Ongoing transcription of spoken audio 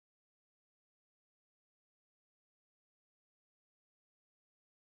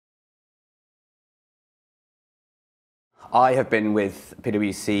I have been with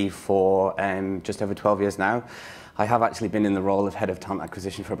PwC for just over 12 years now. I have actually been in the role of Head of Talent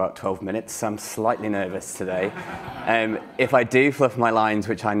Acquisition for about 12 minutes, so I'm slightly nervous today. If I do fluff my lines,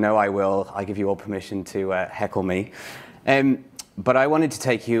 which I know I will, I give you all permission to heckle me. But I wanted to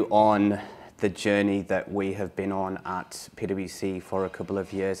take you on the journey that we have been on at PwC for a couple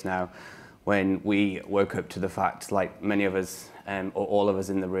of years now, when we woke up to the fact, like many of us, or all of us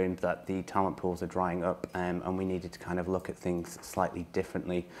in the room, that the talent pools are drying up, and we needed to kind of look at things slightly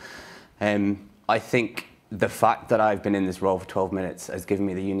differently. I think the fact that I've been in this role for 12 minutes has given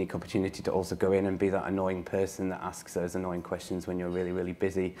me the unique opportunity to also go in and be that annoying person that asks those annoying questions when you're really, really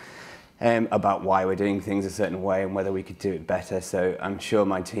busy, about why we're doing things a certain way and whether we could do it better. So I'm sure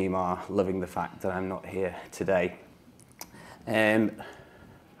my team are loving the fact that I'm not here today.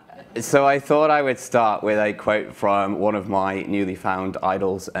 So I thought I would start with a quote from one of my newly found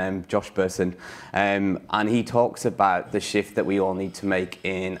idols, Josh Bersin, and he talks about the shift that we all need to make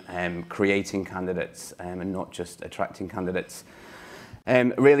in creating candidates and not just attracting candidates.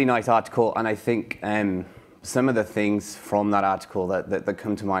 Really nice article, and I think some of the things from that article that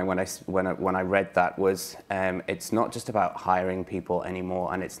come to mind when I read that was it's not just about hiring people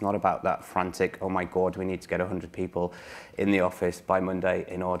anymore, and it's not about that frantic, oh my God, we need to get 100 people in the office by Monday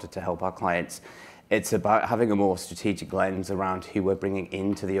in order to help our clients. It's about having a more strategic lens around who we're bringing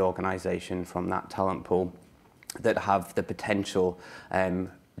into the organization from that talent pool that have the potential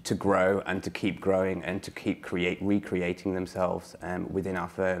to grow and to keep growing and to keep recreating themselves within our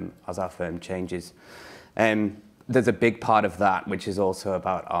firm as our firm changes. There's a big part of that which is also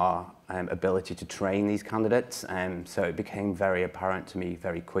about our ability to train these candidates. So it became very apparent to me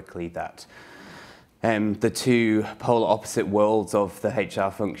very quickly that the two polar opposite worlds of the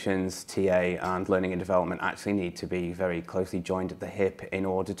HR functions, TA and learning and development, actually need to be very closely joined at the hip in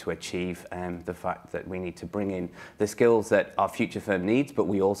order to achieve the fact that we need to bring in the skills that our future firm needs, but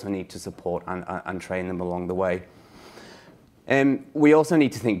we also need to support and train them along the way. We also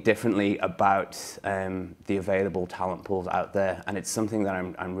need to think differently about the available talent pools out there, and it's something that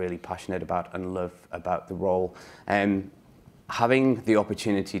I'm really passionate about and love about the role. Having the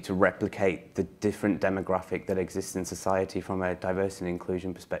opportunity to replicate the different demographic that exists in society from a diversity and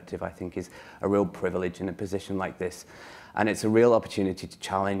inclusion perspective, I think is a real privilege in a position like this. And it's a real opportunity to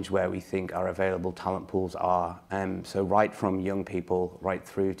challenge where we think our available talent pools are. So right from young people right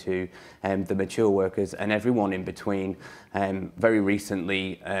through to the mature workers and everyone in between. Very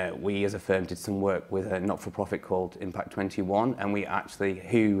recently, we as a firm did some work with a not-for-profit called Impact 21, and we actually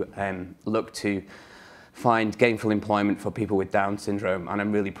look to find gainful employment for people with Down syndrome. And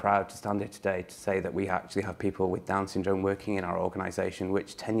I'm really proud to stand here today to say that we actually have people with Down syndrome working in our organisation,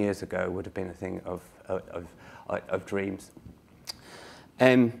 which 10 years ago would have been a thing of dreams.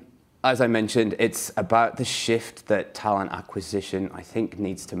 As I mentioned, it's about the shift that talent acquisition, I think,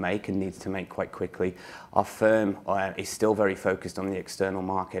 needs to make quite quickly. Our firm is still very focused on the external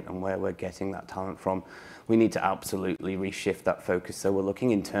market and where we're getting that talent from. We need to absolutely reshift that focus. So we're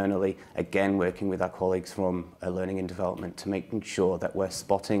looking internally, again, working with our colleagues from learning and development to making sure that we're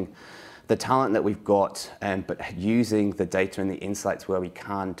spotting the talent that we've got, but using the data and the insights where we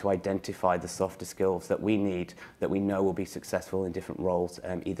can to identify the softer skills that we need, that we know will be successful in different roles,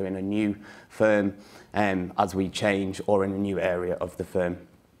 either in a new firm as we change or in a new area of the firm.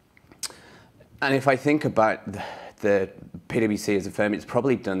 And if I think about the PwC as a firm, it's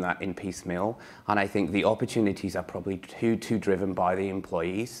probably done that in piecemeal, and I think the opportunities are probably too driven by the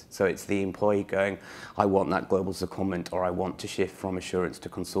employees. So it's the employee going, I want that global secondment, or I want to shift from assurance to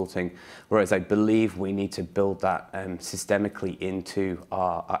consulting, whereas I believe we need to build that systemically into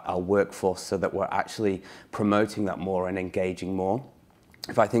our workforce so that we're actually promoting that more and engaging more.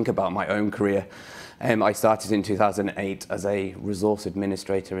 If I think about my own career, I started in 2008 as a resource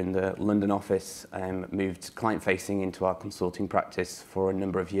administrator in the London office, moved client-facing into our consulting practice for a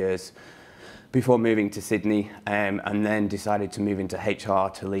number of years before moving to Sydney, and then decided to move into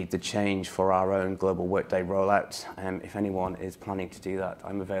HR to lead the change for our own global Workday rollout. If anyone is planning to do that,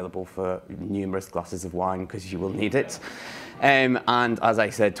 I'm available for numerous glasses of wine because you will need it. And as I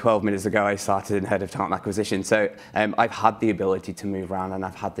said 12 minutes ago, I started in Head of Talent Acquisition. So I've had the ability to move around, and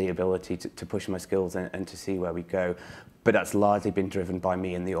I've had the ability to push my skills and to see where we go. But that's largely been driven by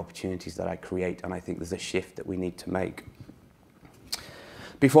me and the opportunities that I create, and I think there's a shift that we need to make.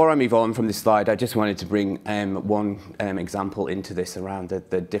 Before I move on from this slide, I just wanted to bring one example into this around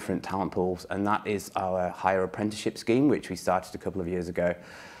the different talent pools, and that is our higher apprenticeship scheme, which we started a couple of years ago.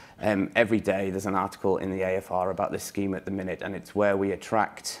 Every day there's an article in the AFR about this scheme at the minute, and it's where we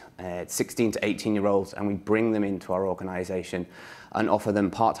attract 16 to 18-year-olds and we bring them into our organisation and offer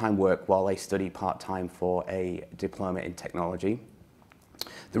them part-time work while they study part-time for a diploma in technology.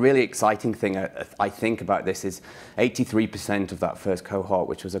 The really exciting thing I think about this is 83% of that first cohort,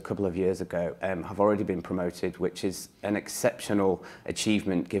 which was a couple of years ago, have already been promoted, which is an exceptional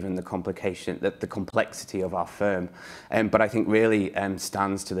achievement given the complexity of our firm. But I think really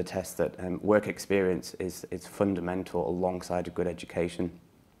stands to the test that work experience is fundamental alongside a good education.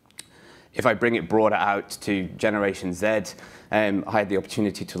 If I bring it broader out to Generation Z, I had the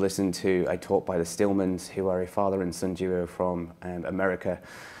opportunity to listen to a talk by the Stillmans, who are a father and son duo from America.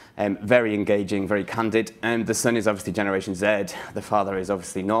 Very engaging, very candid. The son is obviously Generation Z, the father is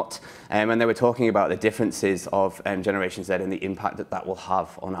obviously not. And they were talking about the differences of Generation Z and the impact that that will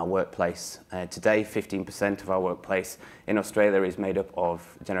have on our workplace. Today, 15% of our workplace in Australia is made up of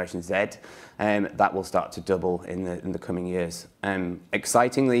Generation Z. That will start to double in the coming years.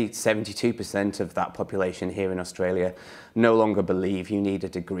 Excitingly, 72% of that population here in Australia no longer believe you need a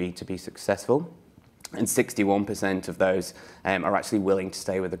degree to be successful. And 61% of those are actually willing to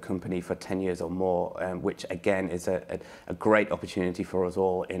stay with the company for 10 years or more, which again is a great opportunity for us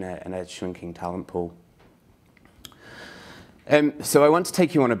all in a shrinking talent pool. So I want to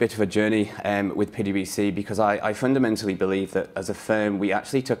take you on a bit of a journey with PwC, because I fundamentally believe that as a firm we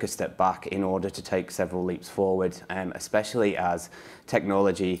actually took a step back in order to take several leaps forward, especially as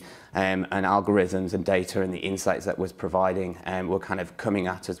technology and algorithms and data and the insights that was providing were kind of coming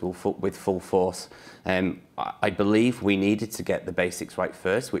at us with full force. I believe we needed to get the basics right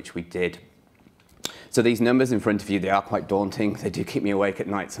first, which we did. So these numbers in front of you, they are quite daunting. They do keep me awake at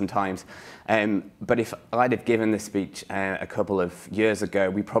night sometimes. But if I'd have given this speech a couple of years ago,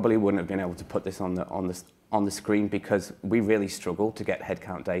 we probably wouldn't have been able to put this on the screen, because we really struggled to get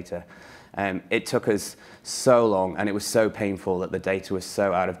headcount data. It took us so long, and it was so painful that the data was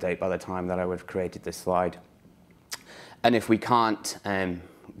so out of date by the time that I would have created this slide. And if we can't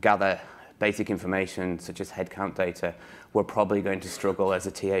gather basic information such as headcount data, we're probably going to struggle as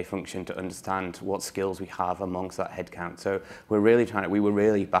a TA function to understand what skills we have amongst that headcount. So we were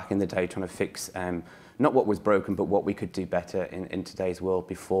really back in the day trying to fix not what was broken, but what we could do better in today's world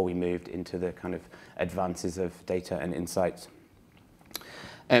before we moved into the kind of advances of data and insights.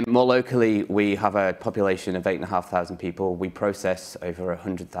 More locally, we have a population of 8,500 people. We process over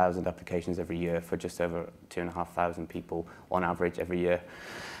 100,000 applications every year for just over 2,500 people on average every year.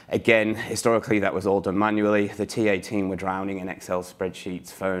 Again, historically, that was all done manually. The TA team were drowning in Excel spreadsheets,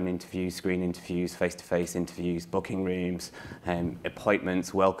 phone interviews, screen interviews, face-to-face interviews, booking rooms,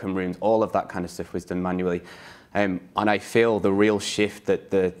 appointments, welcome rooms, all of that kind of stuff was done manually. And I feel the real shift that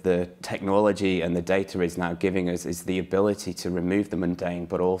the technology and the data is now giving us is the ability to remove the mundane,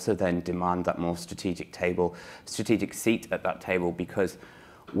 but also then demand that more strategic seat at that table, because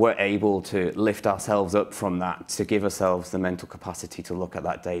we're able to lift ourselves up from that, to give ourselves the mental capacity to look at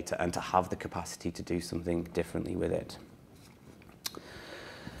that data and to have the capacity to do something differently with it.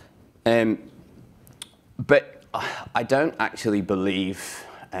 But I don't actually believe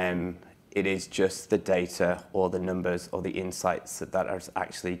it is just the data or the numbers or the insights that are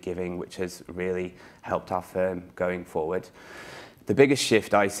actually giving which has really helped our firm going forward. The biggest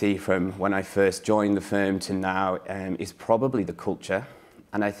shift I see from when I first joined the firm to now is probably the culture.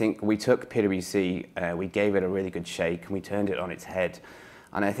 And I think we took PwC, we gave it a really good shake, and we turned it on its head.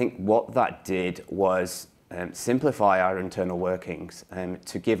 And I think what that did was simplify our internal workings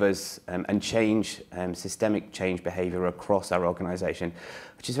to give us and change systemic change behaviour across our organisation,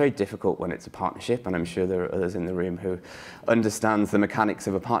 which is very difficult when it's a partnership, and I'm sure there are others in the room who understands the mechanics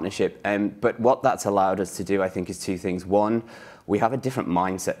of a partnership. But what that's allowed us to do, I think, is two things. One, we have a different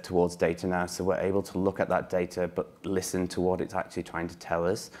mindset towards data now, so we're able to look at that data but listen to what it's actually trying to tell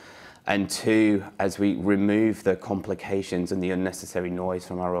us. And two, as we remove the complications and the unnecessary noise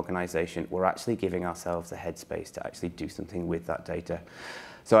from our organisation, we're actually giving ourselves the headspace to actually do something with that data.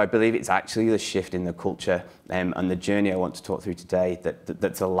 So I believe it's actually the shift in the culture and the journey I want to talk through today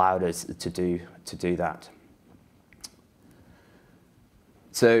that's allowed us to do that.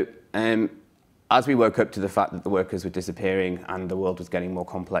 So as we woke up to the fact that the workers were disappearing and the world was getting more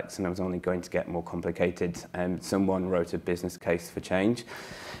complex and it was only going to get more complicated, someone wrote a business case for change.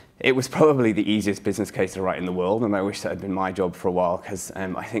 It was probably the easiest business case to write in the world, and I wish that had been my job for a while, because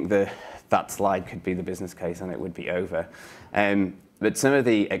I think that slide could be the business case and it would be over. But some of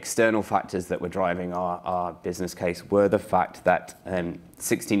the external factors that were driving our business case were the fact that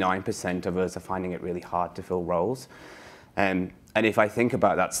 69% of us are finding it really hard to fill roles. And if I think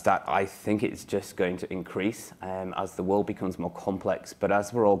about that stat, I think it's just going to increase as the world becomes more complex. But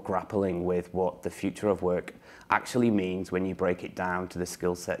as we're all grappling with what the future of work actually means when you break it down to the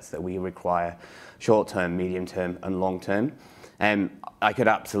skill sets that we require, short-term, medium-term, and long-term, I could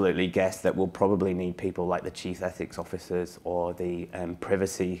absolutely guess that we'll probably need people like the chief ethics officers or the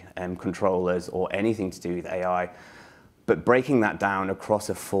privacy controllers or anything to do with AI. But breaking that down across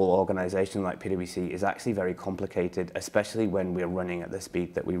a full organization like PwC is actually very complicated, especially when we're running at the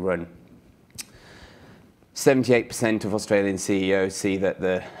speed that we run. 78% of Australian CEOs see that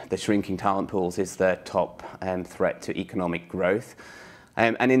the shrinking talent pools is their top threat to economic growth.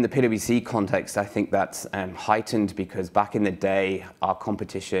 And in the PwC context, I think that's heightened because back in the day, our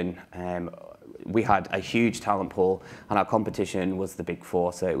competition, we had a huge talent pool, and our competition was the Big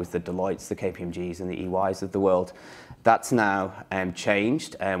Four. So it was the Deloittes, the KPMGs, and the EYs of the world. That's now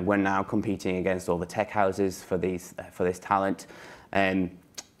changed. We're now competing against all the tech houses for this talent.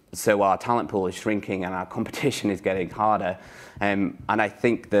 So our talent pool is shrinking, and our competition is getting harder. And I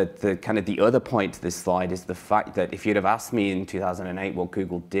think that the other point to this slide is the fact that if you'd have asked me in 2008 what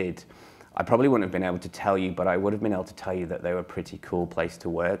Google did, I probably wouldn't have been able to tell you, but I would have been able to tell you that they were a pretty cool place to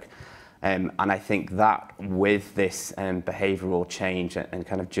work. And I think that with this behavioral change and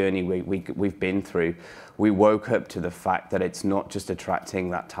kind of journey we've been through, we woke up to the fact that it's not just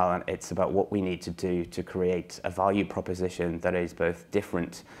attracting that talent, it's about what we need to do to create a value proposition that is both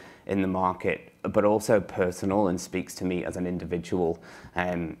different in the market, but also personal and speaks to me as an individual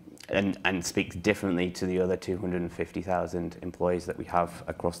and speaks differently to the other 250,000 employees that we have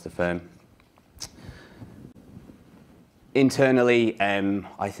across the firm. Internally,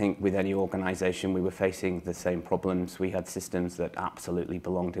 I think with any organization, we were facing the same problems. We had systems that absolutely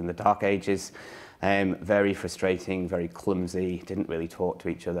belonged in the dark ages, very frustrating, very clumsy, didn't really talk to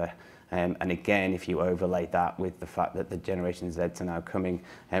each other. And again, if you overlay that with the fact that the Generation Zs are now coming,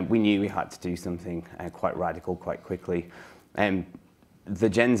 we knew we had to do something quite radical quite quickly. The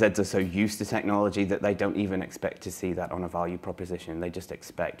Gen Zs are so used to technology that they don't even expect to see that on a value proposition. They just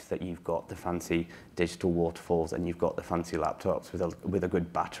expect that you've got the fancy digital waterfalls and you've got the fancy laptops with a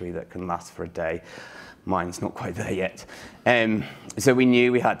good battery that can last for a day. Mine's not quite there yet. So we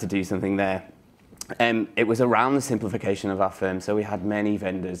knew we had to do something there. It was around the simplification of our firm. So we had many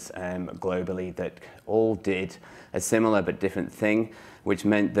vendors globally that all did a similar but different thing, which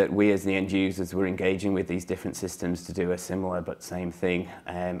meant that we as the end users were engaging with these different systems to do a similar but same thing,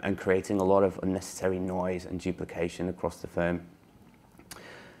 and creating a lot of unnecessary noise and duplication across the firm.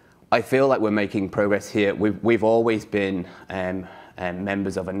 I feel like we're making progress here. We've always been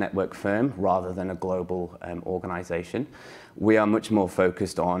members of a network firm rather than a global organization. We are much more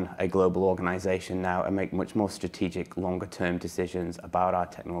focused on a global organization now and make much more strategic, longer-term decisions about our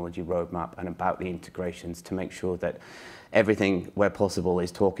technology roadmap and about the integrations to make sure that everything, where possible,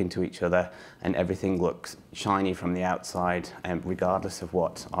 is talking to each other and everything looks shiny from the outside, regardless of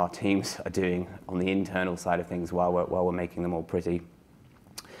what our teams are doing on the internal side of things while we're making them all pretty.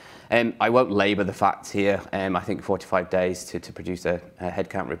 I won't labour the facts here. I think 45 days to produce a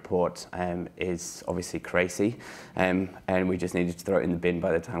headcount report is obviously crazy, and we just needed to throw it in the bin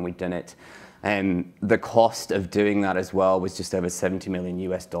by the time we'd done it. The cost of doing that as well was just over $70 million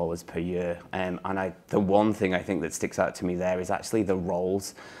US per year. And the one thing I think that sticks out to me there is actually the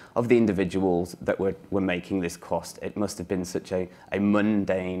roles of the individuals that were making this cost. It must have been such a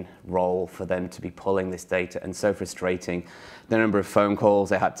mundane role for them to be pulling this data, and so frustrating. The number of phone calls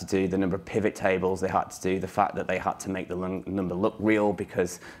they had to do, the number of pivot tables they had to do, the fact that they had to make the number look real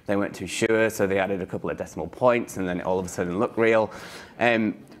because they weren't too sure, so they added a couple of decimal points and then it all of a sudden looked real.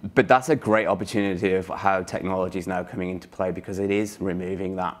 But that's a great opportunity of how technology is now coming into play, because it is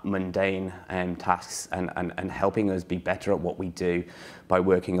removing that mundane tasks and helping us be better at what we do by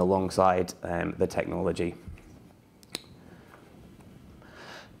working alongside the technology.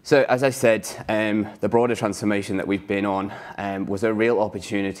 So as I said, the broader transformation that we've been on was a real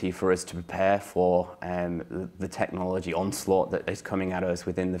opportunity for us to prepare for the technology onslaught that is coming at us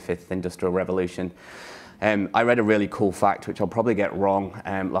within the fifth industrial revolution. I read a really cool fact, which I'll probably get wrong,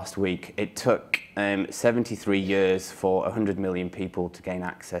 last week. It took 73 years for 100 million people to gain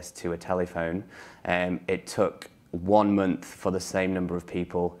access to a telephone. It took 1 month for the same number of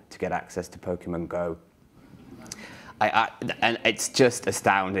people to get access to Pokemon Go. And it's just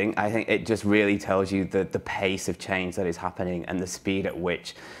astounding. I think it just really tells you the pace of change that is happening and the speed at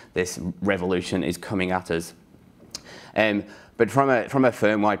which this revolution is coming at us. But from a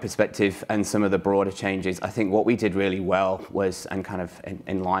firm-wide perspective and some of the broader changes, I think what we did really well was, and kind of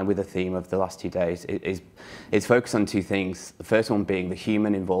in line with the theme of the last 2 days, is focus on two things. The first one being the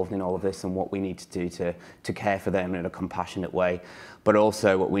human involved in all of this and what we need to do to care for them in a compassionate way, but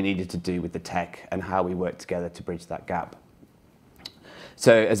also what we needed to do with the tech and how we work together to bridge that gap.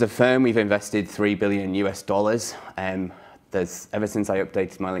 So as a firm, we've invested $3 billion US. Ever since I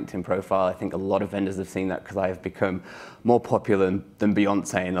updated my LinkedIn profile, I think a lot of vendors have seen that because I have become more popular than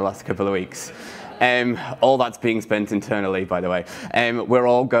Beyonce in the last couple of weeks. All that's being spent internally, by the way. We're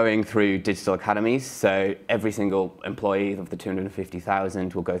all going through digital academies, so every single employee of the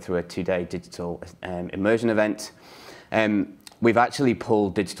 250,000 will go through a 2-day digital immersion event. We've actually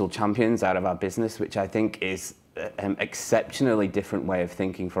pulled digital champions out of our business, which I think is an exceptionally different way of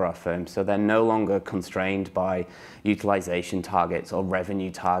thinking for our firm. So they're no longer constrained by utilization targets or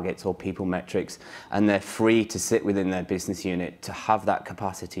revenue targets or people metrics, and they're free to sit within their business unit to have that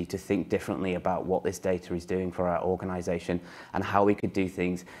capacity to think differently about what this data is doing for our organization and how we could do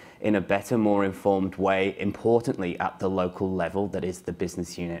things in a better, more informed way, importantly at the local level that is the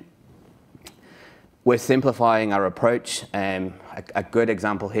business unit. We're simplifying our approach. A good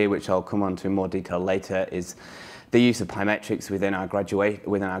example here, which I'll come on to in more detail later, is the use of plyometrics within our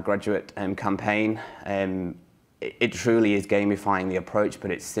graduate campaign. It truly is gamifying the approach,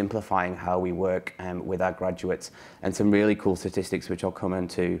 but it's simplifying how we work with our graduates, and some really cool statistics which I'll come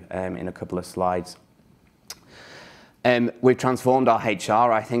into in a couple of slides. We've transformed our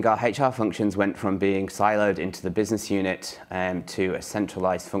HR. I think our HR functions went from being siloed into the business unit to a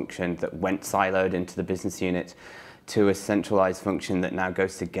centralized function that went siloed into the business unit to a centralized function that now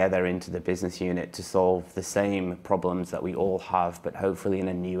goes together into the business unit to solve the same problems that we all have, but hopefully in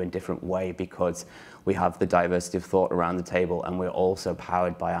a new and different way, because we have the diversity of thought around the table and we're also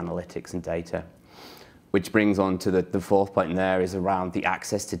powered by analytics and data. Which brings on to the fourth point there, is around the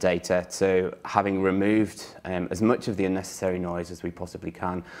access to data. So having removed as much of the unnecessary noise as we possibly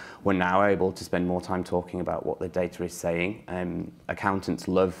can, we're now able to spend more time talking about what the data is saying. Accountants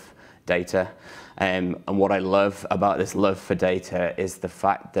love data. And what I love about this love for data is the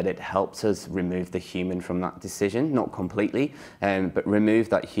fact that it helps us remove the human from that decision, not completely, but remove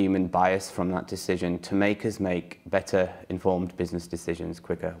that human bias from that decision to make us make better informed business decisions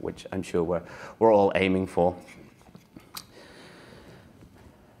quicker, which I'm sure we're all aiming for.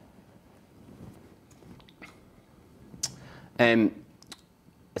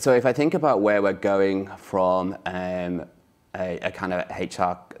 So if I think about where we're going from a kind of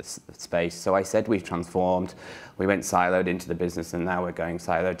HR space. So I said we've transformed, we went siloed into the business, and now we're going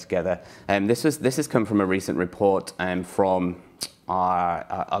siloed together. This has come from a recent report from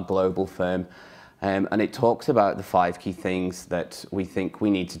our global firm, and it talks about the 5 key things that we think we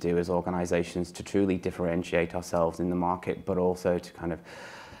need to do as organizations to truly differentiate ourselves in the market, but also to kind of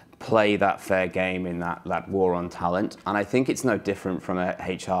play that fair game in that war on talent. And I think it's no different from a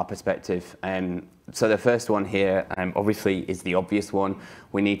HR perspective. So the first one here, obviously, is the obvious one.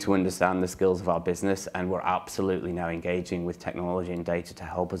 We need to understand the skills of our business, and we're absolutely now engaging with technology and data to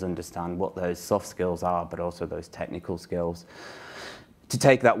help us understand what those soft skills are, but also those technical skills. To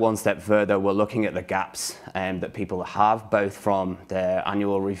take that one step further, we're looking at the gaps that people have, both from their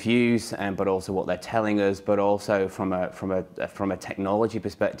annual reviews, but also what they're telling us, but also from a technology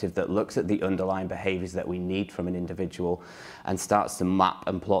perspective that looks at the underlying behaviours that we need from an individual and starts to map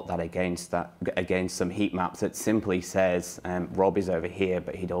and plot that against some heat maps that simply says, Rob is over here,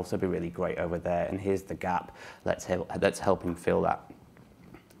 but he'd also be really great over there, and here's the gap. Let's help him fill that.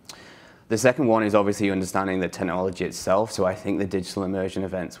 The second one is obviously understanding the technology itself. So I think the digital immersion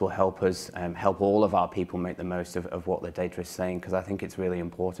events will help us, help all of our people make the most of what the data is saying, because I think it's really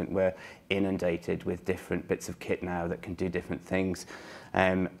important. We're inundated with different bits of kit now that can do different things.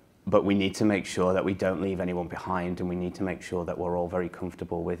 But we need to make sure that we don't leave anyone behind, and we need to make sure that we're all very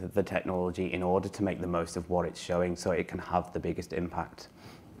comfortable with the technology in order to make the most of what it's showing so it can have the biggest impact.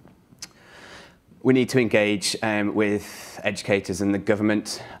 We need to engage with educators and the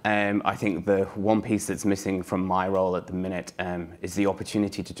government. I think the one piece that's missing from my role at the minute is the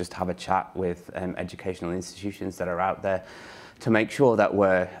opportunity to just have a chat with educational institutions that are out there to make sure that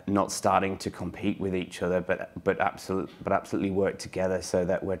we're not starting to compete with each other, but absolutely work together so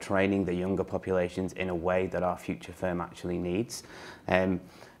that we're training the younger populations in a way that our future firm actually needs.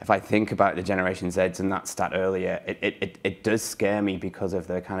 If I think about the Generation Zs and that stat earlier, it does scare me because of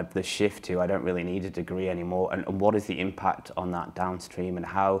the kind of the shift to I don't really need a degree anymore, and what is the impact on that downstream, and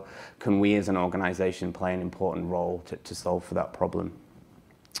how can we as an organisation play an important role to solve for that problem.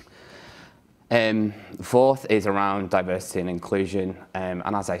 Fourth is around diversity and inclusion, and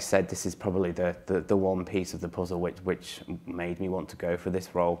as I said, this is probably the one piece of the puzzle which made me want to go for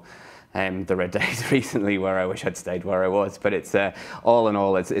this role. There are days recently where I wish I'd stayed where I was, but it's all in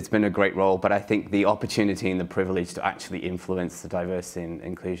all, it's been a great role. But I think the opportunity and the privilege to actually influence the diversity and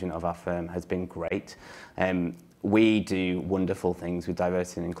inclusion of our firm has been great. We do wonderful things with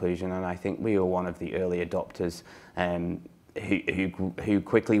diversity and inclusion, and I think we were one of the early adopters who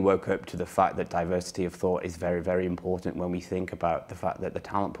quickly woke up to the fact that diversity of thought is very, very important when we think about the fact that the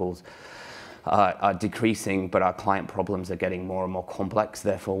talent pools are decreasing, but our client problems are getting more and more complex.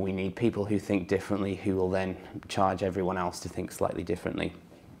 Therefore, we need people who think differently, who will then charge everyone else to think slightly differently.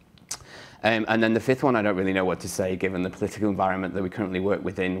 And then the fifth one, I don't really know what to say given the political environment that we currently work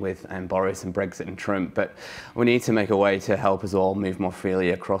within with Boris and Brexit and Trump, but we need to make a way to help us all move more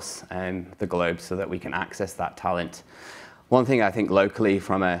freely across the globe so that we can access that talent. One thing I think locally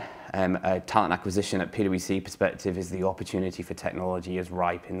from a talent acquisition at PwC perspective is the opportunity for technology is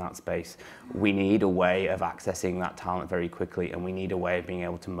ripe in that space. We need a way of accessing that talent very quickly, and we need a way of being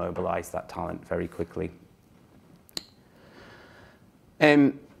able to mobilize that talent very quickly.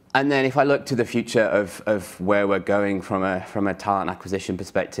 And then if I look to the future of where we're going from a talent acquisition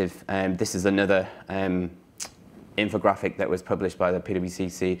perspective, this is another infographic that was published by the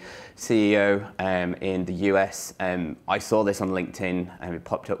PwC CEO in the US. I saw this on LinkedIn and it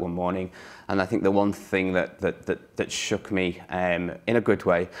popped up one morning, and I think the one thing that shook me in a good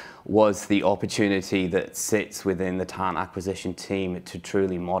way was the opportunity that sits within the talent acquisition team to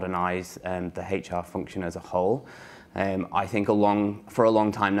truly modernize the HR function as a whole. I think for a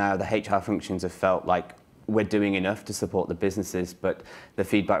long time now, the HR functions have felt like we're doing enough to support the businesses, but the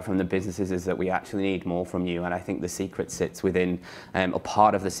feedback from the businesses is that we actually need more from you. And I think the secret sits within, or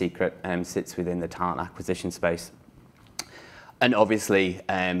part of the secret sits within the talent acquisition space. And obviously,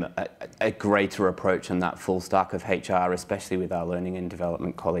 a greater approach on that full stack of HR, especially with our learning and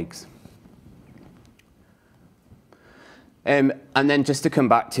development colleagues. And then just to come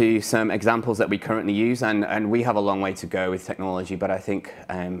back to some examples that we currently use, and we have a long way to go with technology, but I think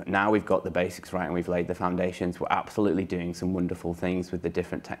now we've got the basics right and we've laid the foundations. We're absolutely doing some wonderful things with the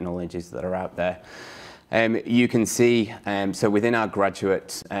different technologies that are out there. You can see, so within our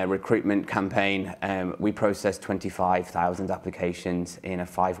graduate recruitment campaign, we processed 25,000 applications in a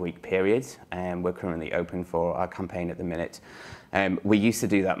 5-week period. We're currently open for our campaign at the minute. We used to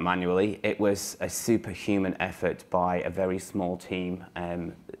do that manually. It was a superhuman effort by a very small team.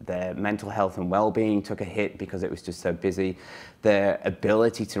 Their mental health and well-being took a hit because it was just so busy. Their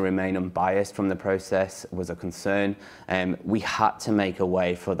ability to remain unbiased from the process was a concern. We had to make a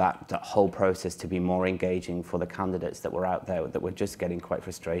way for that whole process to be more engaging for the candidates that were out there that were just getting quite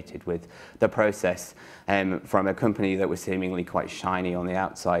frustrated with the process from a company that was seemingly quite shiny on the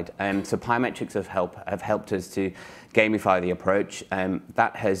outside. So Biometrics have helped us to gamify the approach.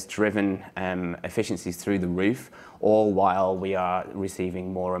 That has driven efficiencies through the roof, all while we are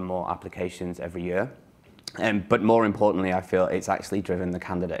receiving more and more applications every year. But more importantly, I feel it's actually driven the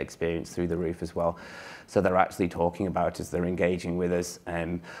candidate experience through the roof as well. So they're actually talking about us, they're engaging with us.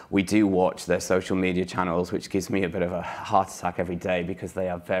 We do watch their social media channels, which gives me a bit of a heart attack every day because they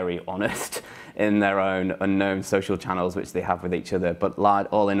are very honest in their own unknown social channels which they have with each other. But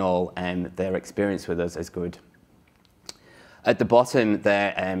all in all, their experience with us is good. At the bottom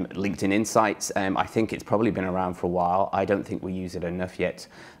there, LinkedIn Insights, I think it's probably been around for a while. I don't think we use it enough yet.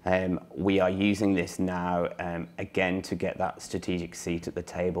 We are using this now, again, to get that strategic seat at the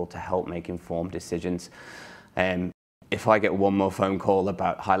table to help make informed decisions. If I get one more phone call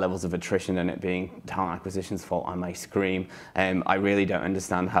about high levels of attrition and it being talent acquisition's fault, I may scream. I really don't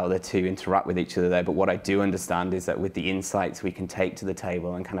understand how the two interact with each other there, but what I do understand is that with the insights we can take to the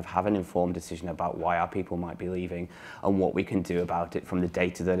table and kind of have an informed decision about why our people might be leaving and what we can do about it from the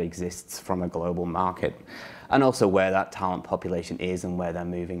data that exists from a global market, and also where that talent population is and where they're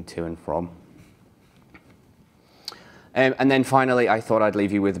moving to and from. And then finally, I thought I'd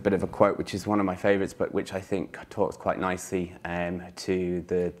leave you with a bit of a quote, which is one of my favorites, but which I think talks quite nicely to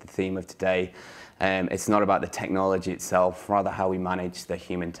the theme of today. It's not about the technology itself, rather how we manage the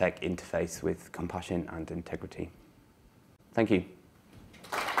human-tech interface with compassion and integrity. Thank you.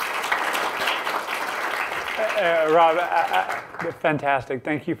 Rob, fantastic.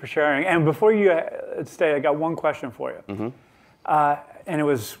 Thank you for sharing. And before you stay, I got one question for you. Mm-hmm. And it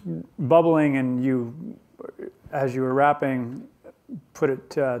was bubbling, and you, as you were wrapping, put it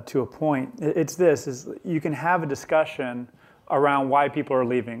to a point. It's this, is you can have a discussion around why people are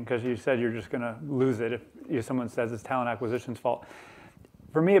leaving, because you said you're just going to lose it if someone says it's talent acquisition's fault.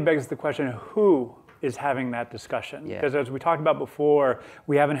 For me, it begs the question, who is having that discussion. Yeah. Because as we talked about before,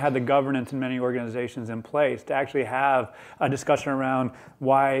 we haven't had the governance in many organizations in place to actually have a discussion around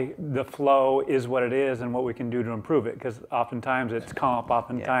why the flow is what it is and what we can do to improve it. Because oftentimes it's comp,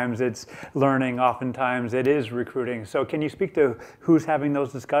 oftentimes it's learning, oftentimes it is recruiting. So can you speak to who's having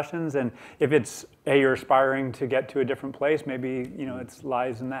those discussions, and if it's you're aspiring to get to a different place, maybe it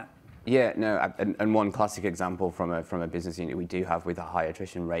lies in that. Yeah, no, and one classic example from a business unit we do have with a high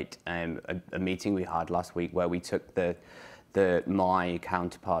attrition rate, a meeting we had last week where we took my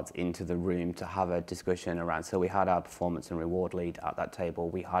counterparts into the room to have a discussion around. So we had our performance and reward lead at that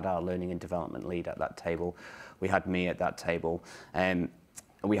table, we had our learning and development lead at that table, we had me at that table,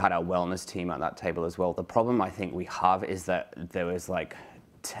 we had our wellness team at that table as well. The problem I think we have is that there was like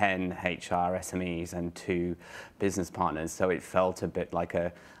 10 HR SMEs and 2 business partners, so it felt a bit like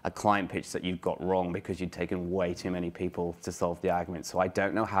a client pitch that you got wrong because you'd taken way too many people to solve the argument. So I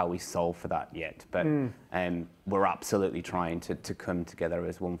don't know how we solve for that yet, but we're absolutely trying to come together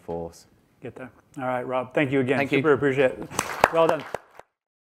as one force. Get there. All right, Rob, thank you again. Thank you. Super appreciate it. Well done.